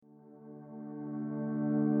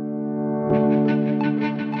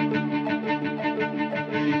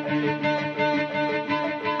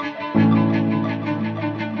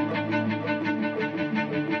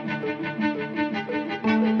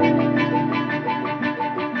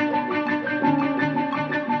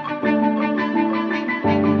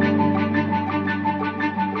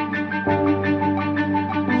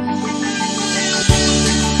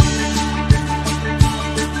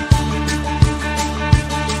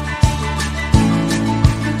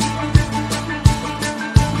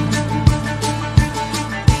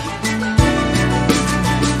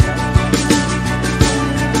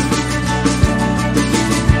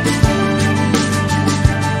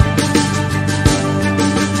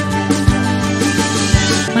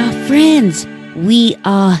friends, we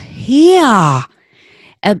are here.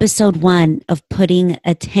 Episode 1 of Putting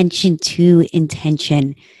Attention to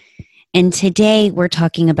Intention. And today we're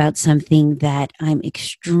talking about something that I'm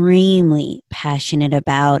extremely passionate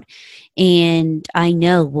about and I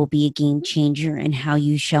know will be a game changer in how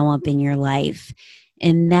you show up in your life.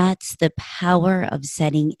 And that's the power of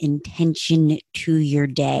setting intention to your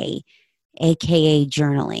day, aka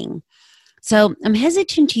journaling. So I'm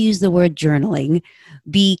hesitant to use the word journaling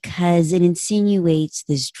because it insinuates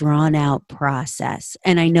this drawn out process.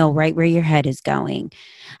 And I know right where your head is going.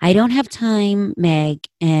 I don't have time, Meg.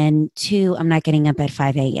 And two, I'm not getting up at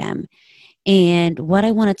 5 a.m. And what I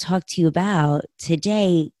want to talk to you about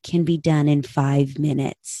today can be done in 5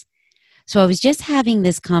 minutes. So I was just having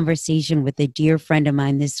this conversation with a dear friend of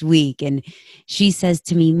mine this week, and she says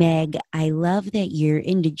to me, Meg, I love that you're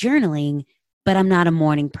into journaling, but I'm not a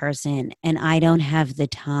morning person and I don't have the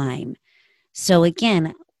time. So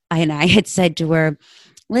again, I had said to her,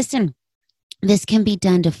 listen, this can be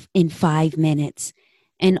done in 5 minutes.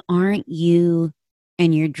 And aren't you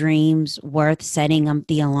and your dreams worth setting up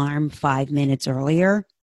the alarm 5 minutes earlier?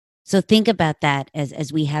 So think about that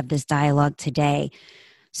as we have this dialogue today.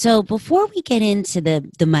 So before we get into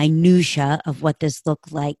the minutia of what this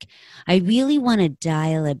looked like, I really want to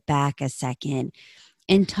dial it back a second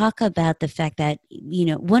and talk about the fact that,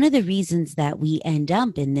 one of the reasons that we end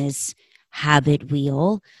up in this habit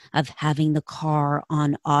wheel of having the car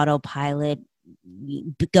on autopilot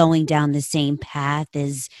going down the same path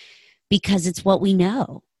is because it's what we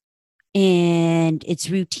know and it's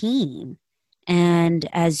routine. And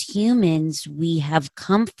as humans, we have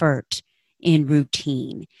comfort in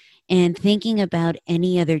routine, and thinking about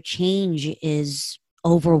any other change is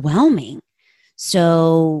overwhelming.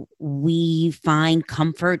 So we find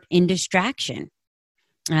comfort in distraction.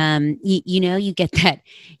 You get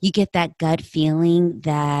that gut feeling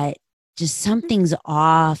that just something's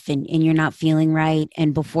off and you're not feeling right.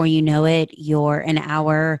 And before you know it, you're an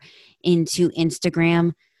hour into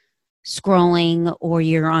Instagram scrolling, or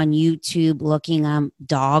you're on YouTube looking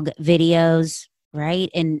dog videos, right?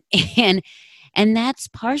 And and that's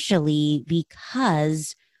partially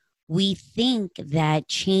because we think that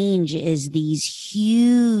change is these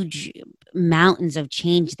huge mountains of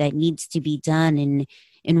change that needs to be done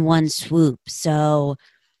in one swoop. So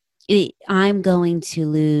I'm going to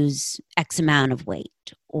lose X amount of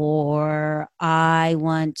weight, or I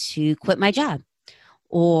want to quit my job,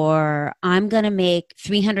 or I'm going to make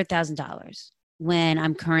 $300,000 when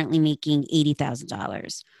I'm currently making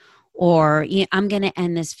 $80,000, or I'm going to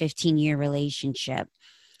end this 15-year relationship.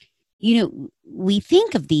 We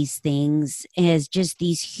think of these things as just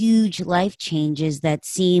these huge life changes that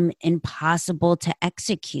seem impossible to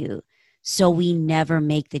execute. So we never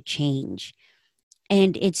make the change.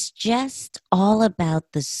 And it's just all about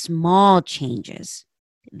the small changes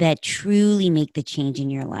that truly make the change in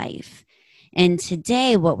your life. And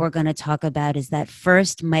today, what we're going to talk about is that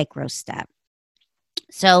first micro step.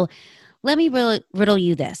 So let me riddle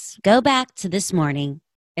you this. Go back to this morning,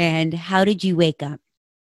 and how did you wake up?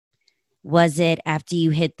 Was it after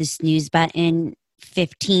you hit the snooze button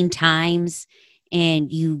 15 times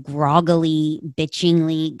and you groggily,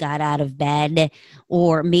 bitchingly got out of bed?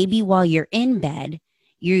 Or maybe while you're in bed,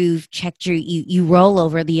 you've checked you roll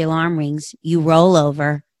over, the alarm rings, you roll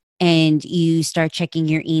over and you start checking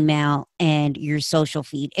your email and your social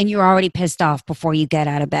feed, and you're already pissed off before you get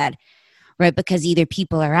out of bed, right? Because either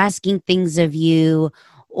people are asking things of you,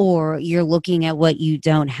 or you're looking at what you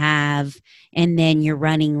don't have, and then you're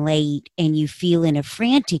running late and you feel in a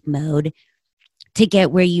frantic mode to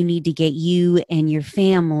get where you need to get, you and your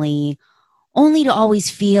family, only to always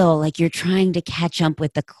feel like you're trying to catch up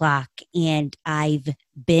with the clock. And I've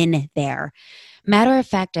been there. Matter of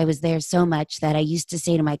fact, I was there so much that I used to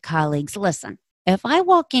say to my colleagues, listen, if I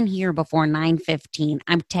walk in here before 9:15,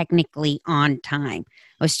 I'm technically on time.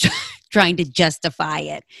 I was trying to justify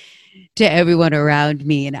it to everyone around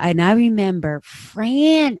me. And I remember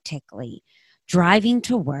frantically driving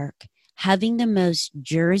to work, having the most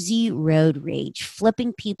Jersey road rage,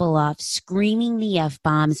 flipping people off, screaming the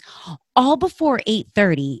F-bombs, all before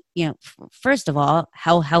 8:30. First of all,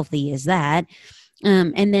 how healthy is that?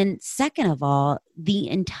 And then second of all, the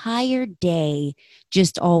entire day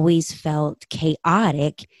just always felt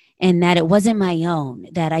chaotic, and that it wasn't my own,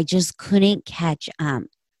 that I just couldn't catch up.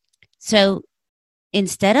 So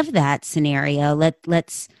instead of that scenario,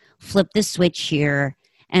 let's flip the switch here.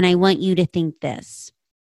 And I want you to think this.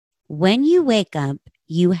 When you wake up,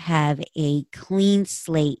 you have a clean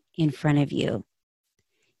slate in front of you.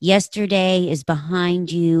 Yesterday is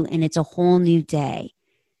behind you and it's a whole new day.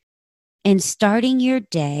 And starting your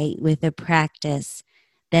day with a practice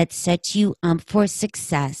that sets you up for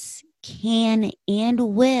success can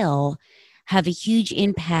and will have a huge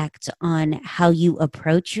impact on how you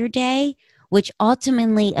approach your day, which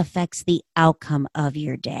ultimately affects the outcome of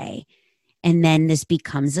your day. And then this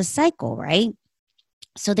becomes a cycle, right?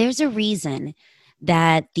 So there's a reason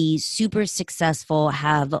that the super successful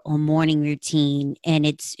have a morning routine, and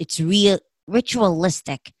it's real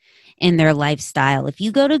ritualistic in their lifestyle. If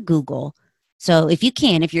you go to Google, so if you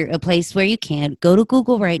can, if you're a place where you can, go to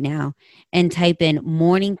Google right now and type in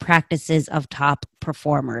morning practices of top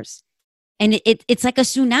performers. And it's like a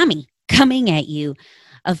tsunami coming at you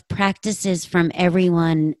of practices from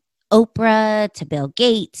everyone, Oprah to Bill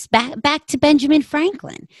Gates, back to Benjamin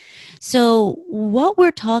Franklin. So what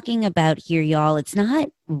we're talking about here, y'all, it's not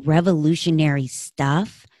revolutionary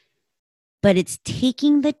stuff, but it's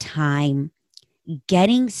taking the time,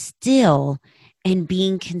 getting still, and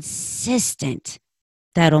being consistent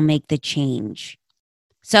that'll make the change.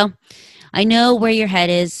 So I know where your head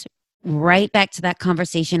is. Right back to that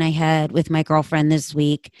conversation I had with my girlfriend this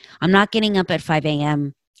week. I'm not getting up at 5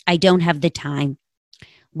 a.m. I don't have the time.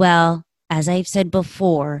 Well, as I've said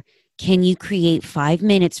before, can you create 5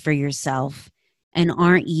 minutes for yourself? And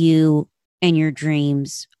aren't you and your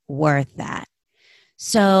dreams worth that?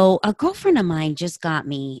 So, a girlfriend of mine just got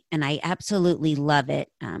me, and I absolutely love it.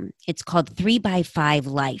 It's called 3x5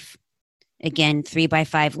 Life. Again,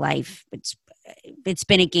 3x5 Life. It's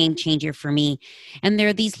been a game changer for me. And there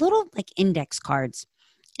are these little like index cards.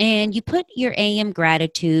 And you put your AM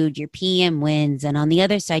gratitude, your PM wins, and on the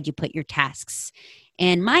other side, you put your tasks.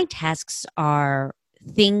 And my tasks are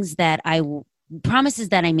things that promises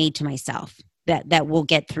that I made to myself that we'll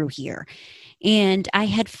get through here. And I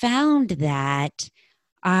had found that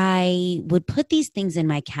I would put these things in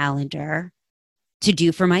my calendar to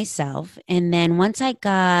do for myself. And then once I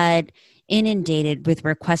got inundated with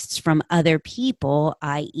requests from other people,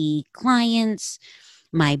 i.e., clients,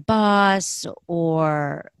 my boss,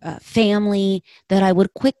 or family, that I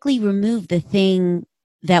would quickly remove the thing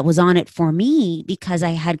that was on it for me because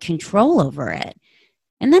I had control over it.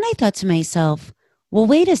 And then I thought to myself, well,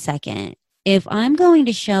 wait a second. If I'm going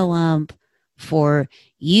to show up for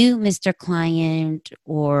you, Mr. Client,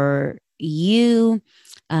 or you,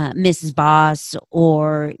 Mrs. Boss,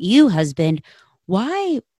 or you, husband,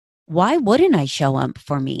 why wouldn't I show up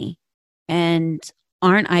for me? And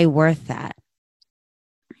aren't I worth that?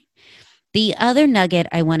 The other nugget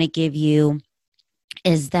I want to give you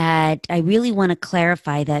is that I really want to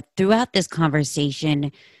clarify that throughout this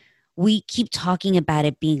conversation, we keep talking about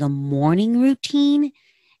it being a morning routine,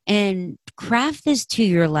 and craft this to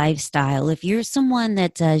your lifestyle. If you're someone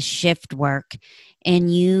that does shift work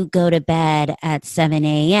and you go to bed at 7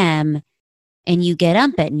 a.m. and you get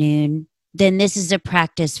up at noon, then this is a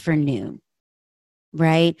practice for noon,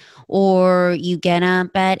 right? Or you get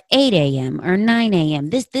up at 8 a.m. or 9 a.m.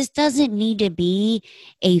 This doesn't need to be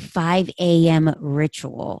a 5 a.m.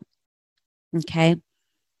 ritual. Okay.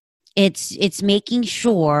 It's making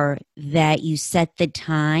sure that you set the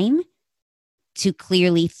time to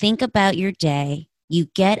clearly think about your day. You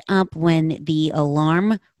get up when the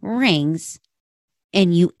alarm rings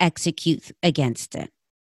and you execute against it.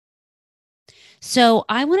 So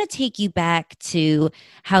I want to take you back to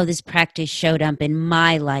how this practice showed up in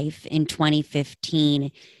my life in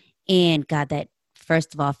 2015. And God, that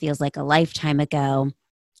first of all feels like a lifetime ago.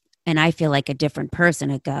 And I feel like a different person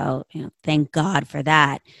ago. Thank God for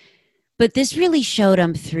that. But this really showed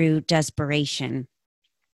up through desperation.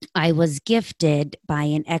 I was gifted by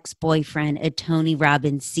an ex-boyfriend a Tony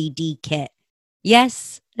Robbins CD kit.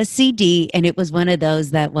 Yes, a CD. And it was one of those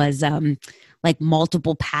that was like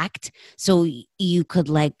multiple packed. So you could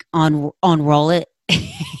like unroll it.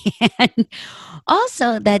 And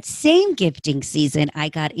also that same gifting season, I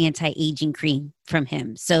got anti-aging cream from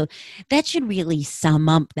him. So that should really sum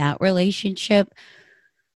up that relationship.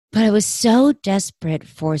 But I was so desperate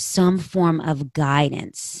for some form of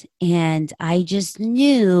guidance. And I just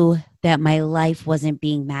knew that my life wasn't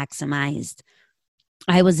being maximized.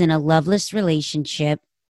 I was in a loveless relationship.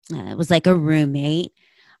 It was like a roommate.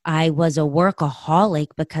 I was a workaholic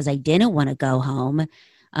because I didn't want to go home.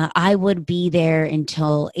 I would be there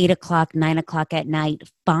until 8 o'clock, 9 o'clock at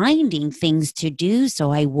night, finding things to do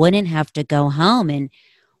so I wouldn't have to go home. And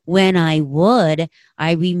when I would,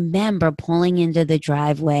 I remember pulling into the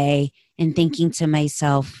driveway and thinking to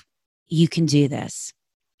myself, you can do this.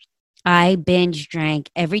 I binge drank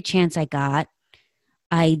every chance I got.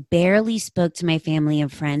 I barely spoke to my family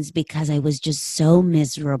and friends because I was just so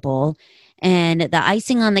miserable. And the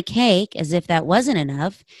icing on the cake, as if that wasn't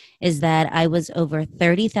enough, is that I was over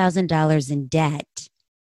 $30,000 in debt.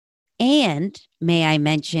 And may I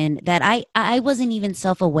mention that I wasn't even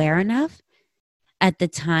self-aware enough at the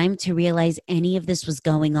time to realize any of this was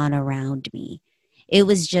going on around me. It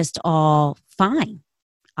was just all fine.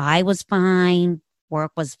 I was fine.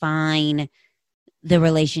 Work was fine. The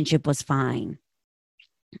relationship was fine.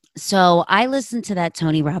 So I listened to that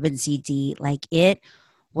Tony Robbins CD like it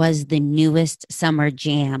was the newest summer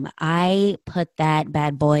jam. I put that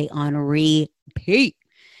bad boy on repeat.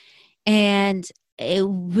 And it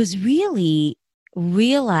was really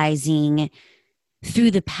realizing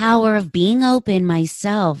through the power of being open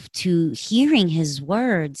myself to hearing his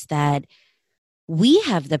words that we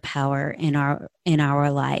have the power in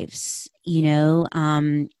our lives.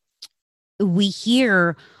 We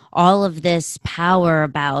hear all of this power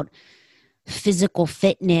about physical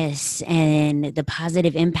fitness and the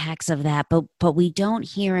positive impacts of that, but we don't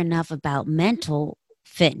hear enough about mental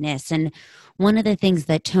fitness. And one of the things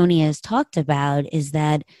that Tony has talked about is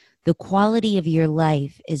that the quality of your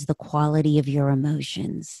life is the quality of your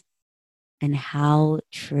emotions, and how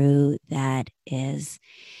true that is.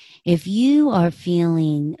 If you are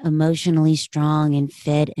feeling emotionally strong and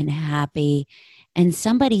fit and happy, and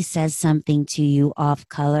somebody says something to you off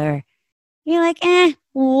color, you're like,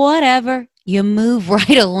 whatever. You move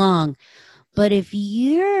right along. But if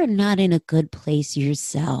you're not in a good place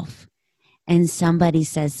yourself and somebody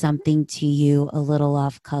says something to you a little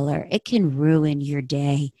off color, it can ruin your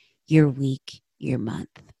day, your week, your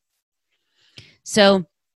month. So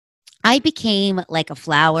I became like a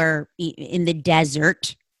flower in the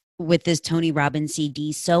desert with this Tony Robbins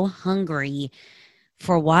CD, so hungry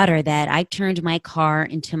for water that I turned my car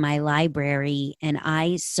into my library and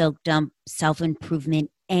I soaked up self-improvement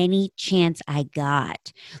any chance I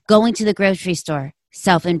got. Going to the grocery store,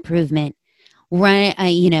 self-improvement. Run,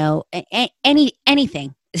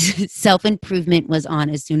 anything. Self-improvement was on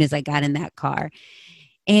as soon as I got in that car.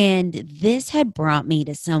 And this had brought me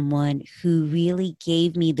to someone who really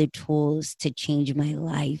gave me the tools to change my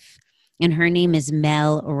life. And her name is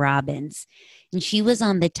Mel Robbins. And she was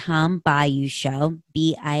on the Tom Bilyeu show,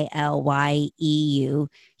 Bilyeu.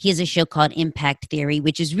 He has a show called Impact Theory,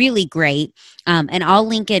 which is really great. And I'll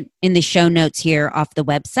link it in the show notes here off the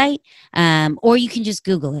website. Or you can just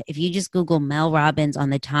Google it. If you just Google Mel Robbins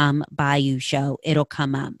on the Tom Bilyeu show, it'll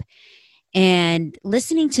come up. And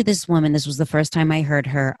listening to this woman, this was the first time I heard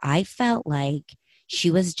her, I felt like she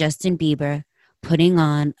was Justin Bieber putting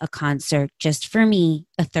on a concert just for me,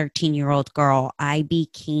 a 13-year-old girl. I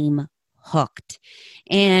became hooked.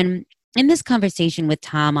 And in this conversation with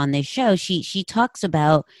Tom on this show, she talks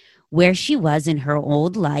about where she was in her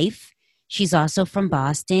old life. She's also from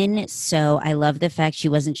Boston, so I love the fact she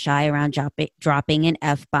wasn't shy around dropping an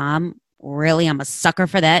F-bomb. Really, I'm a sucker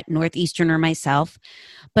for that, Northeasterner myself.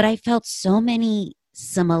 But I felt so many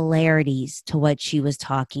similarities to what she was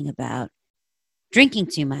talking about. Drinking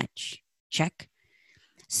too much, check.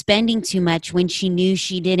 Spending too much when she knew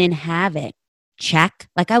she didn't have it, check.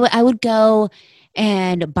 Like I would go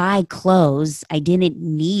and buy clothes. I didn't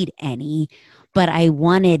need any, but I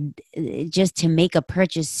wanted just to make a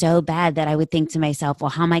purchase so bad that I would think to myself, well,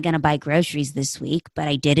 how am I going to buy groceries this week? But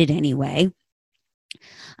I did it anyway.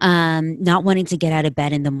 Not wanting to get out of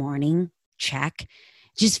bed in the morning, check.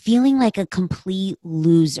 Just feeling like a complete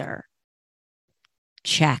loser,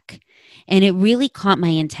 check. And it really caught my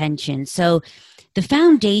attention. So the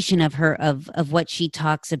foundation of her, of what she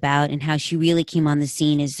talks about and how she really came on the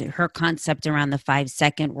scene is her concept around the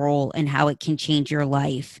 5-second rule and how it can change your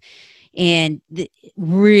life. And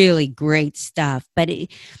really great stuff. But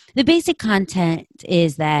the basic content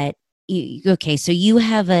is that, so you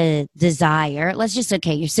have a desire.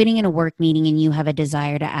 You're sitting in a work meeting and you have a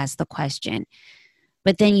desire to ask the question.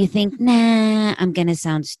 But then you think, nah, I'm going to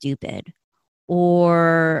sound stupid.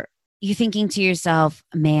 Or you're thinking to yourself,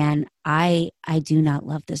 man, I do not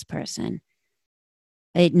love this person.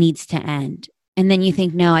 It needs to end. And then you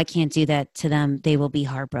think, no, I can't do that to them. They will be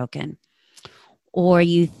heartbroken. Or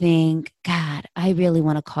you think, God, I really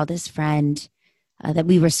want to call this friend that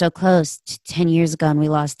we were so close 10 years ago and we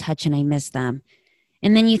lost touch and I miss them.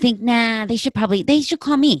 And then you think, nah, they should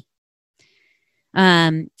call me.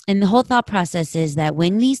 And the whole thought process is that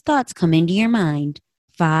when these thoughts come into your mind,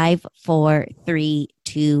 5, 4, 3,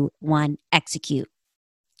 2, 1, execute.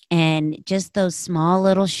 And just those small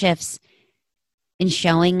little shifts in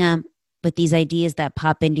showing up with these ideas that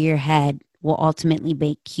pop into your head will ultimately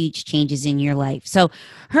make huge changes in your life. So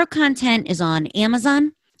her content is on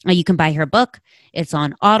Amazon. You can buy her book. It's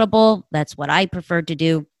on Audible. That's what I prefer to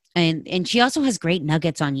do. And she also has great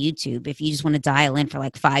nuggets on YouTube if you just want to dial in for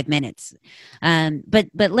like 5 minutes. But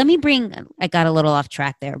let me I got a little off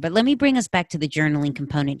track there, but let me bring us back to the journaling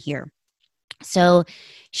component here. So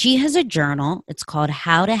she has a journal. It's called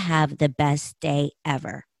How to Have the Best Day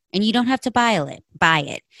Ever. And you don't have to buy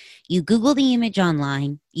it. You Google the image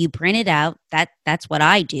online, you print it out. That's what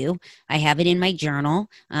I do. I have it in my journal.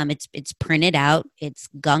 It's printed out. It's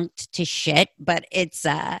gunked to shit, but it's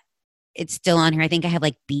still on here. I think I have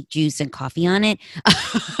like beet juice and coffee on it.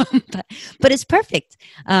 but it's perfect.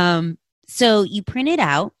 So you print it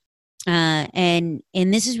out, and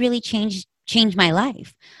this has really changed my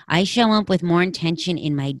life. I show up with more intention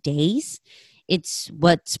in my days. It's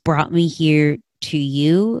what's brought me here to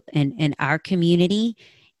you and our community.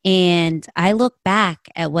 And I look back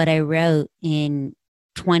at what I wrote in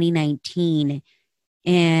 2019,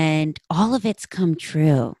 and all of it's come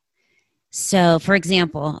true. So, for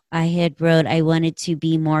example, I had wrote I wanted to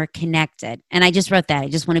be more connected. And I just wrote that. I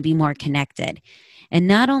just want to be more connected. And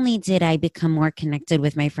not only did I become more connected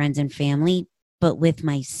with my friends and family, but with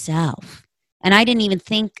myself. And I didn't even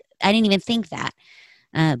think that.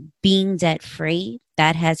 Being debt free,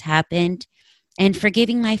 that has happened. And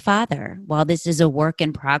forgiving my father. While this is a work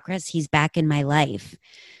in progress, he's back in my life.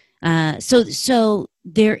 So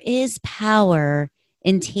there is power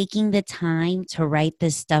in taking the time to write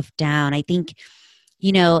this stuff down. I think,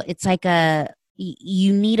 it's like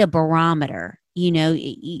you need a barometer,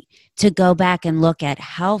 to go back and look at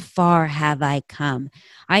how far have I come.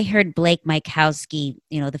 I heard Blake Mykowski,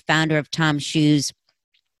 the founder of Tom's Shoes,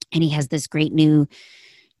 and he has this great new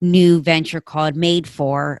venture called Made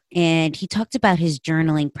For, and he talked about his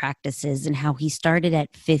journaling practices and how he started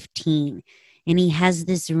at 15. And he has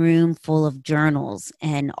this room full of journals,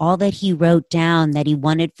 and all that he wrote down that he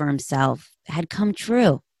wanted for himself had come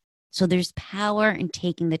true. So there's power in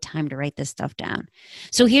taking the time to write this stuff down.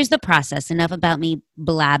 So here's the process. Enough about me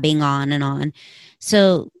blabbing on and on.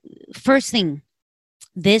 So first thing,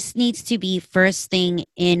 this needs to be first thing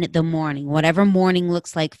in the morning, whatever morning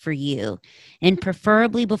looks like for you, and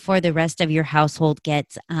preferably before the rest of your household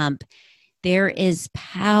gets up. There is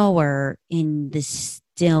power in the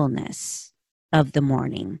stillness of the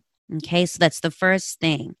morning. Okay, so that's the first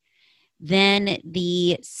thing. Then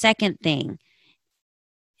the second thing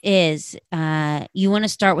is you want to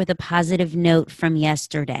start with a positive note from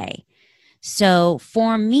yesterday. So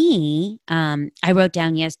for me, I wrote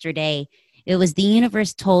down yesterday, it was the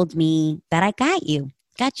universe told me that I got you,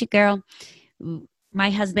 girl. My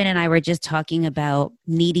husband and I were just talking about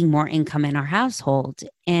needing more income in our household,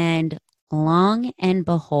 and long and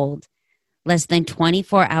behold, less than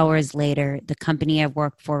 24 hours later, the company I've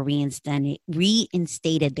worked for reinstated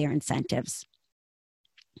their incentives.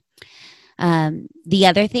 The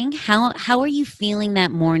other thing, how are you feeling that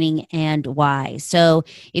morning and why? So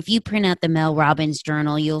if you print out the Mel Robbins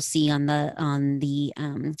journal, you'll see on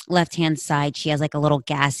the left hand side she has like a little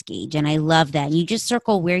gas gauge, and I love that. And you just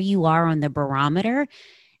circle where you are on the barometer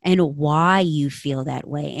and why you feel that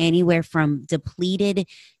way, anywhere from depleted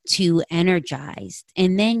to energized,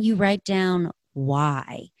 and then you write down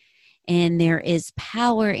why. And there is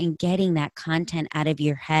power in getting that content out of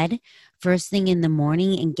your head first thing in the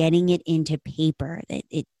morning and getting it into paper.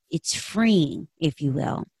 It's freeing, if you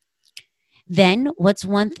will. Then what's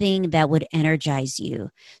one thing that would energize you?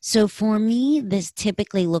 So for me, this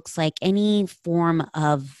typically looks like any form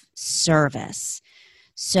of service.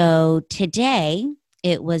 So today,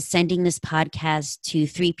 it was sending this podcast to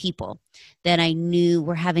 3 people that I knew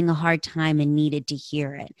were having a hard time and needed to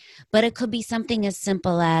hear it. But it could be something as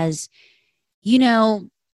simple as,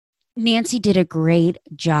 Nancy did a great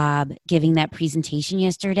job giving that presentation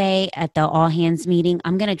yesterday at the all hands meeting.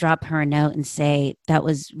 I'm going to drop her a note and say that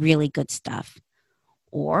was really good stuff.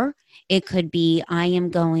 Or it could be, I am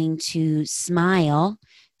going to smile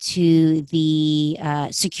to the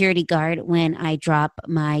security guard when I drop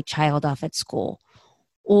my child off at school.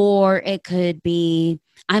 Or it could be,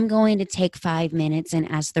 I'm going to take 5 minutes and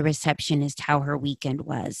ask the receptionist how her weekend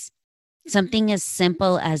was. Something as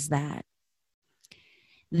simple as that.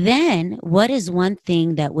 Then, what is one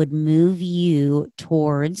thing that would move you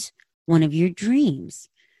towards one of your dreams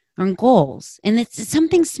or goals? And it's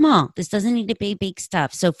something small. This doesn't need to be big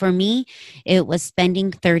stuff. So for me, it was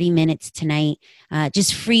spending 30 minutes tonight,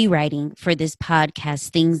 just free writing for this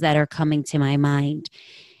podcast, things that are coming to my mind.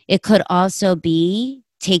 It could also be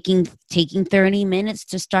taking 30 minutes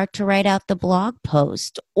to start to write out the blog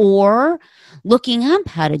post, or looking up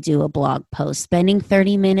how to do a blog post, spending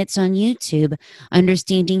 30 minutes on YouTube,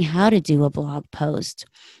 understanding how to do a blog post,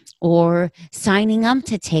 or signing up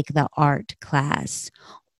to take the art class,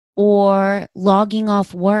 or logging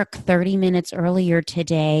off work 30 minutes earlier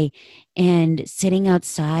today and sitting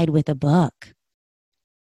outside with a book.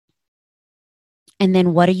 And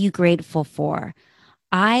then what are you grateful for?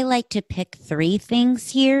 I like to pick 3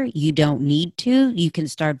 things here. You don't need to. You can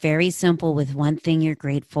start very simple with one thing you're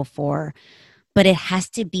grateful for, but it has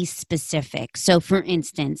to be specific. So, for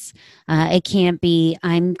instance, it can't be,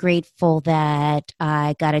 I'm grateful that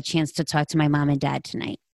I got a chance to talk to my mom and dad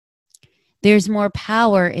tonight. There's more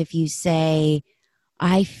power if you say,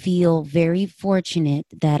 I feel very fortunate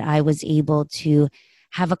that I was able to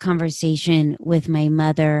have a conversation with my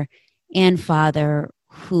mother and father,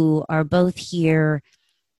 who are both here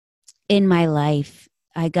in my life.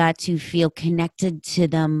 I got to feel connected to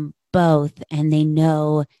them both, and they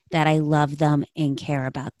know that I love them and care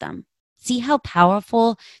about them. See how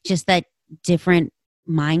powerful just that different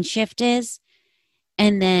mind shift is?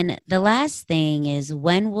 And then the last thing is,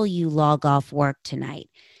 when will you log off work tonight?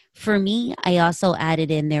 For me, I also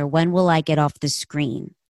added in there, when will I get off the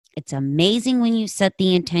screen? It's amazing when you set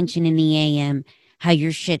the intention in the AM, how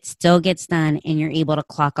your shit still gets done and you're able to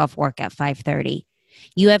clock off work at 5:30.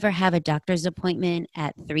 You ever have a doctor's appointment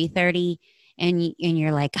at 3:30 and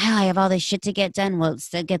you're like, oh, I have all this shit to get done. Well, it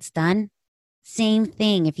still gets done. Same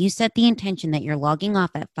thing. If you set the intention that you're logging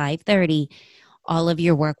off at 5:30, all of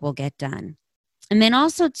your work will get done. And then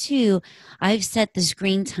also, too, I've set the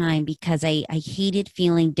screen time because I hated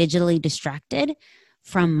feeling digitally distracted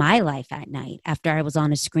from my life at night after I was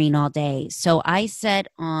on a screen all day. So I set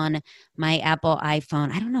on my Apple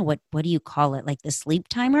iPhone, I don't know, what do you call it? Like the sleep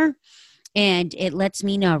timer? And it lets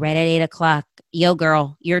me know right at 8 o'clock, yo,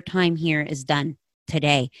 girl, your time here is done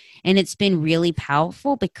today. And it's been really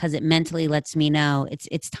powerful because it mentally lets me know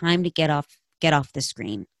it's time to get off the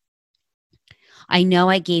screen. I know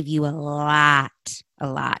I gave you a lot.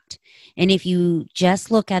 And if you just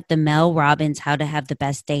look at the Mel Robbins How to Have the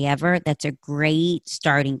Best Day Ever, that's a great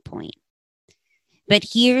starting point. But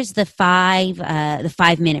here's the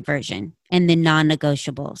 5-minute version and the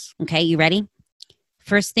non-negotiables. Okay, you ready?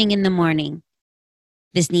 First thing in the morning,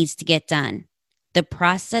 this needs to get done. The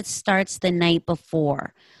process starts the night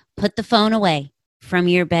before. Put the phone away from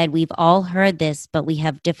your bed. We've all heard this, but we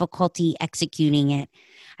have difficulty executing it.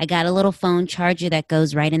 I got a little phone charger that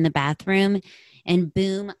goes right in the bathroom, and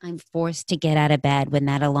boom, I'm forced to get out of bed when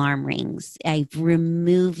that alarm rings. I've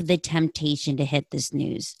removed the temptation to hit the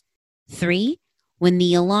snooze. 3, when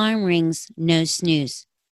the alarm rings, no snooze.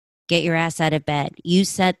 Get your ass out of bed. You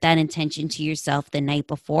set that intention to yourself the night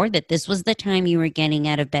before that this was the time you were getting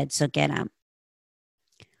out of bed, so get up.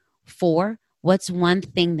 4, what's one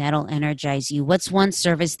thing that'll energize you? What's one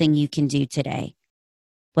service thing you can do today?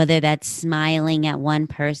 Whether that's smiling at one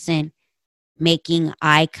person, making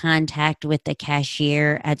eye contact with the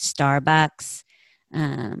cashier at Starbucks,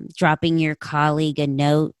 dropping your colleague a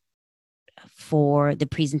note for the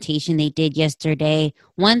presentation they did yesterday.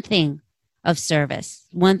 One thing of service,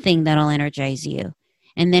 one thing that'll energize you.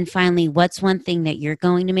 And then finally, what's one thing that you're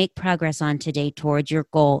going to make progress on today towards your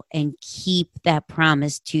goal, and keep that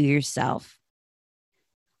promise to yourself.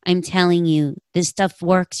 I'm telling you, this stuff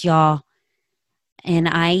works, y'all. And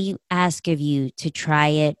I ask of you to try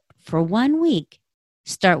it for 1 week.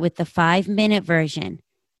 Start with the 5-minute version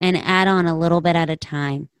and add on a little bit at a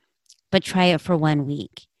time, but try it for 1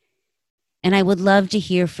 week. And I would love to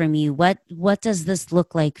hear from you. What does this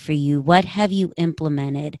look like for you? What have you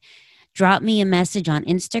implemented? Drop me a message on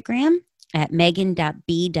Instagram at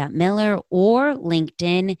megan.b.miller or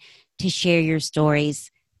LinkedIn to share your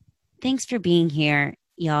stories. Thanks for being here,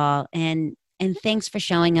 y'all. And thanks for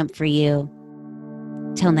showing up for you.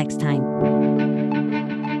 Till next time.